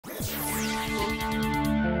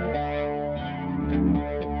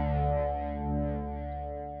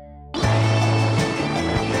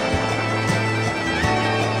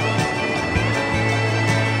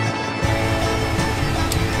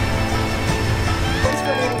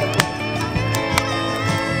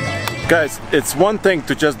Guys, it's one thing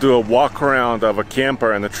to just do a walk around of a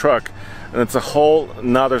camper and a truck, and it's a whole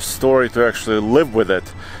nother story to actually live with it.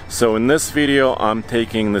 So in this video I'm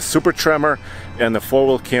taking the Super Tremor and the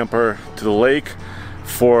 4-wheel camper to the lake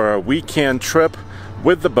for a weekend trip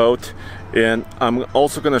with the boat, and I'm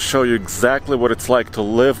also going to show you exactly what it's like to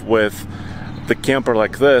live with the camper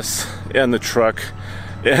like this and the truck,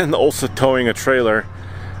 and also towing a trailer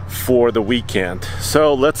for the weekend.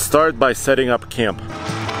 So let's start by setting up camp.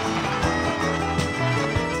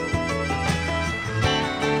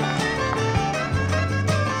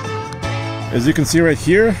 As you can see right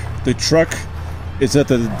here, the truck is at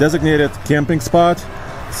the designated camping spot.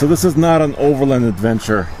 So this is not an overland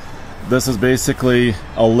adventure. This is basically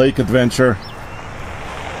a lake adventure.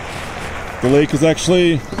 The lake is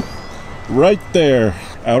actually right there.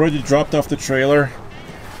 I already dropped off the trailer.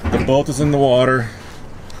 The boat is in the water.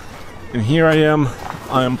 And here I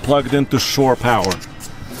am plugged into shore power.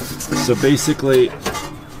 So basically,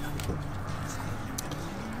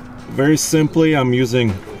 very simply, I'm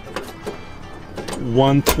using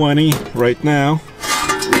 120 right now,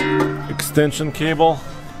 extension cable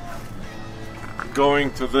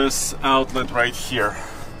going to this outlet right here,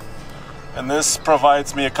 and this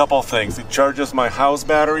provides me a couple of things. It charges my house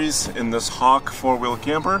batteries in this Hawk 4-wheel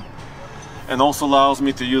camper, and also allows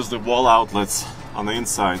me to use the wall outlets on the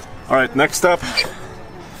inside. Alright, next up,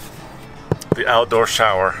 the outdoor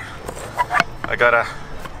shower. I gotta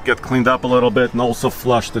get cleaned up a little bit and also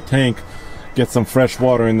flush the tank, get some fresh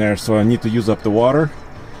water in there, so I need to use up the water.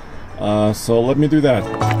 So let me do that.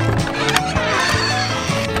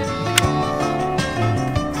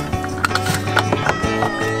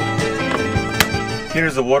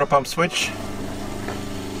 Here's the water pump switch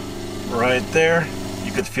right there.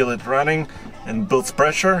 You could feel it running and builds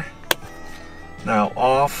pressure. Now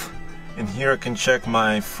off, and here I can check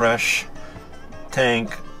my fresh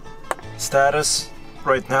tank status.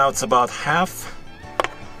 Right now it's about half.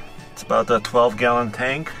 It's about a 12-gallon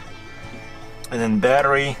tank. And then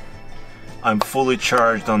battery, I'm fully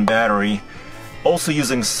charged on battery. Also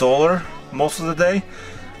using solar most of the day,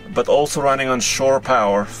 but also running on shore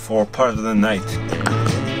power for part of the night.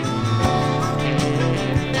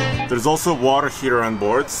 There's also a water heater on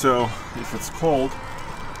board, so if it's cold,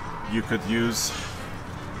 you could use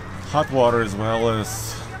hot water as well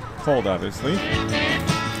as cold, obviously.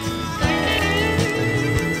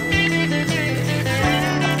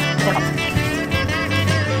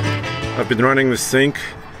 I've been running the sink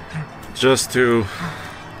just to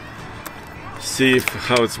see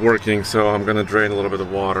how it's working, so I'm gonna drain a little bit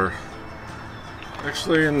of water.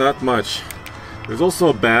 Actually, not much. There's also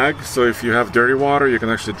a bag, so if you have dirty water, you can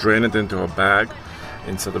actually drain it into a bag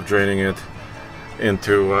instead of draining it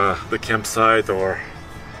into the campsite or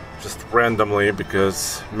just randomly,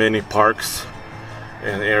 because many parks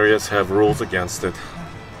and areas have rules against it.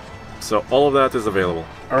 So all of that is available.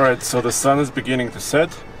 Alright, so the sun is beginning to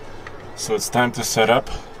set. So it's time to set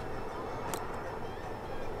up.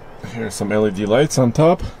 Here's some LED lights on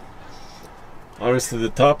top. Obviously the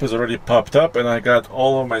top is already popped up and I got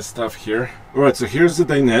all of my stuff here. Alright, so here's the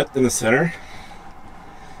dinette in the center.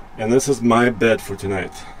 And this is my bed for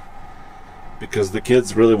tonight, because the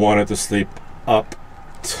kids really wanted to sleep up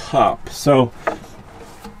top. So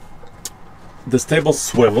this table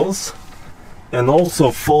swivels and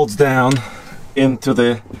also folds down into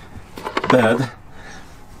the bed.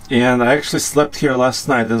 And I actually slept here last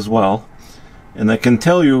night as well, and I can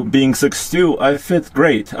tell you, being 6'2", I fit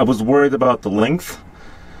great. I was worried about the length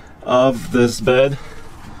of this bed,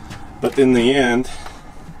 but in the end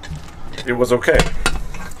it was okay.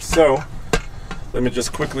 So let me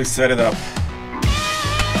just quickly set it up.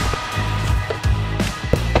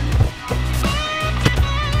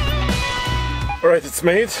 Alright, it's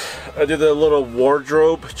made. I did a little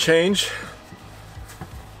wardrobe change.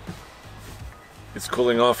 It's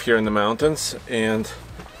cooling off here in the mountains, and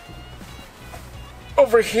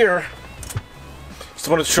over here, just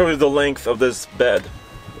wanted to show you the length of this bed.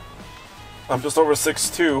 I'm just over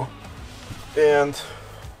 6'2", and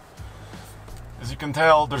as you can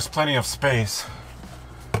tell, there's plenty of space.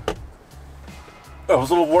 I was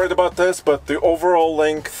a little worried about this, but the overall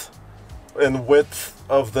length and width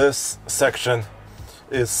of this section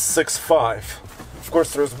is 6'5". Of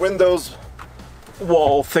course, there's windows,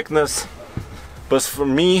 wall thickness, but for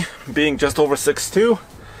me, being just over 6'2",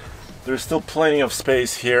 there's still plenty of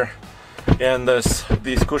space here, and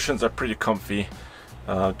these cushions are pretty comfy,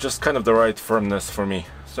 just kind of the right firmness for me.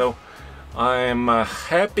 So I'm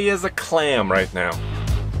happy as a clam right now.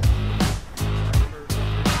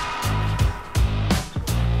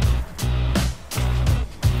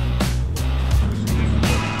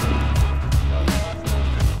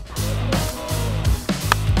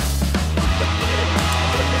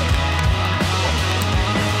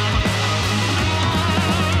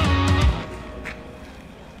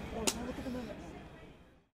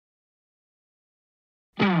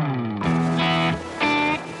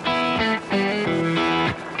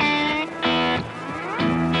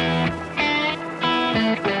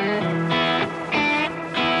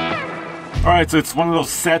 Alright, so it's one of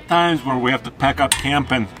those set times where we have to pack up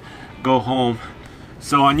camp and go home.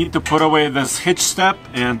 So I need to put away this hitch step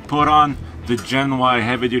and put on the Gen Y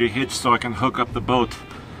heavy duty hitch so I can hook up the boat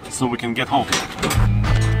so we can get home.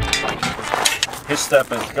 Hitch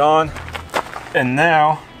step is gone, and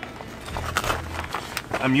now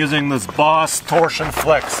I'm using this Boss Torsion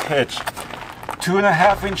Flex hitch.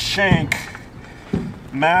 2.5-inch shank,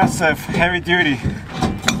 massive, heavy duty.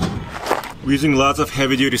 We're using lots of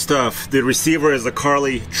heavy duty stuff. The receiver is a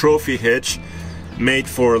Carly trophy hitch made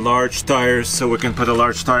for large tires, so we can put a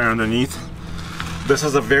large tire underneath. This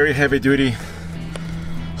is a very heavy duty,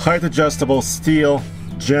 height adjustable steel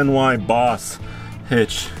Gen Y Boss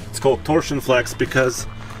hitch. It's called Torsion Flex because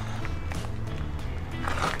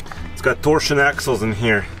it's got torsion axles in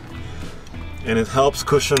here and it helps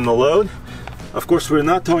cushion the load. Of course, we're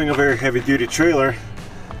not towing a very heavy duty trailer.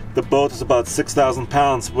 The boat is about 6,000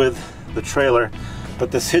 pounds with the trailer,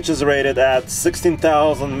 but this hitch is rated at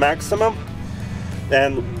 16,000 maximum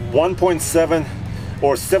and 1.7 or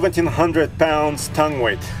 1,700 pounds tongue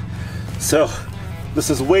weight. So this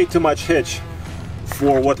is way too much hitch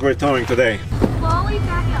for what we're towing today. Slowly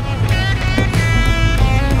back up.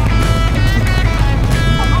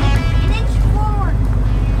 An inch forward.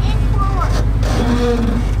 Inch forward.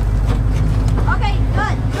 Okay,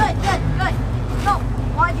 good. No,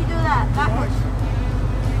 why'd you do that? Backwards.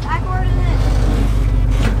 Backward and in.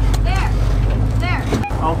 There.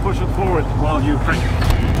 I'll push it forward while you crank.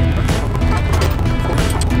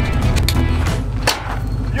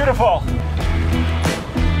 Beautiful.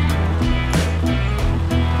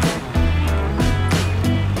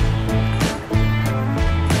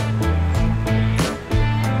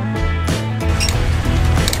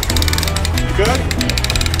 Good?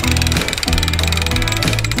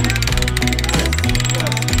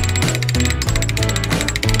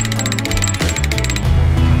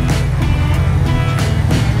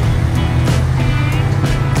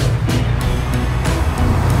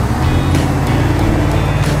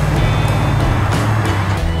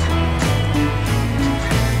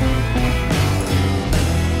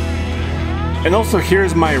 And also,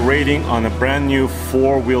 here's my rating on a brand new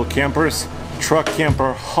 4-wheel campers. Truck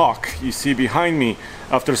camper Hawk you see behind me.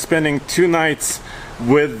 After spending 2 nights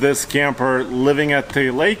with this camper living at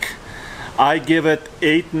the lake, I give it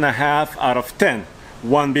 8.5 out of 10.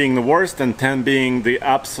 1 being the worst and 10 being the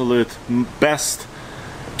absolute best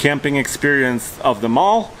camping experience of them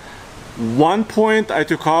all. 1 point I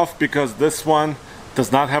took off because this one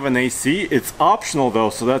does not have an AC. It's optional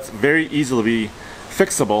though, so that's very easily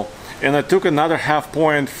fixable. And I took another half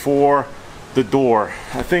point for the door.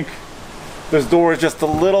 I think this door is just a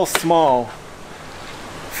little small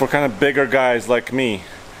for kind of bigger guys like me.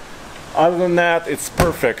 Other than that, it's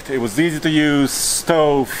perfect. It was easy to use.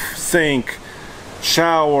 Stove, sink,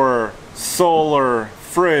 shower, solar,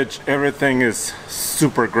 fridge, everything is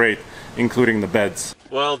super great, including the beds.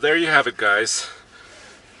 Well, there you have it, guys.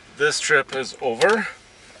 This trip is over.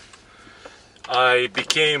 I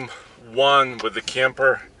became one with the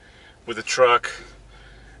camper, with the truck,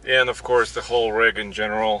 and of course the whole rig in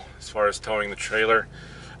general as far as towing the trailer.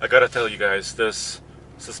 I gotta tell you guys, this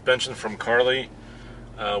suspension from Carly,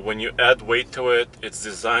 when you add weight to it, it's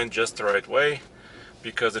designed just the right way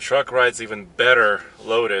because the truck rides even better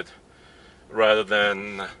loaded rather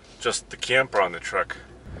than just the camper on the truck.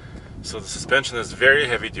 So the suspension is very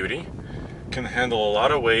heavy duty, can handle a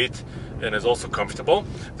lot of weight, and is also comfortable.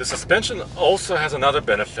 The suspension also has another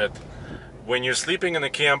benefit. When you're sleeping in the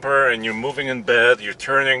camper and you're moving in bed, you're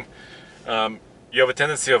turning, you have a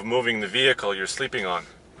tendency of moving the vehicle you're sleeping on.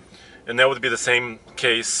 And that would be the same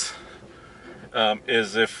case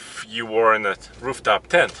as if you were in a rooftop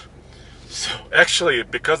tent. So actually,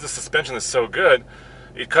 because the suspension is so good,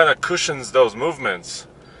 it kind of cushions those movements.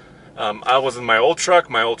 I was in my old truck,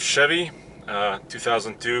 my old Chevy,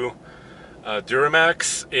 2002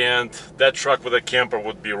 Duramax, and that truck with a camper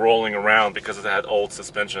would be rolling around because it had old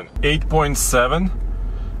suspension. 8.7.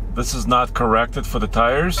 This is not corrected for the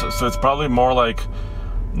tires, so it's probably more like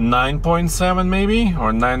 9.7 maybe,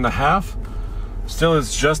 or 9.5. Still,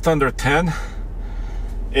 it's just under 10.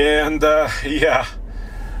 And yeah,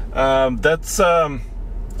 that's a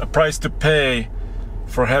price to pay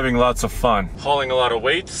for having lots of fun. Hauling a lot of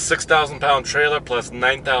weight, 6,000 pound trailer plus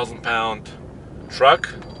 9,000 pound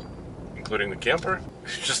truck, including the camper.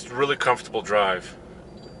 It's just really comfortable drive.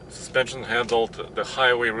 Suspension handled the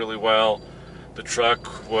highway really well. The truck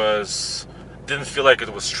didn't feel like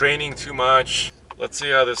it was straining too much. Let's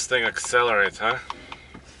see how this thing accelerates, huh?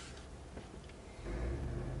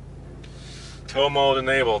 Tow mode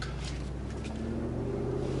enabled.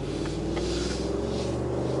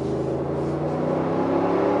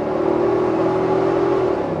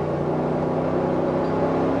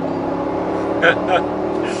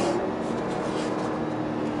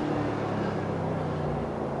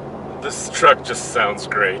 This truck just sounds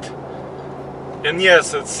great. And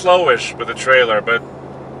yes, it's slowish with the trailer, but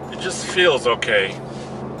it just feels okay.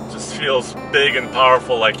 It just feels big and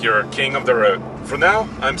powerful, like you're king of the road. For now,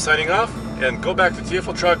 I'm signing off, and go back to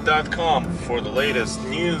TFLtruck.com for the latest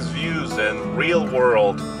news, views, and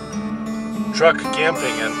real-world truck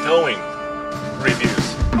camping and towing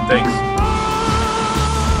reviews. Thanks.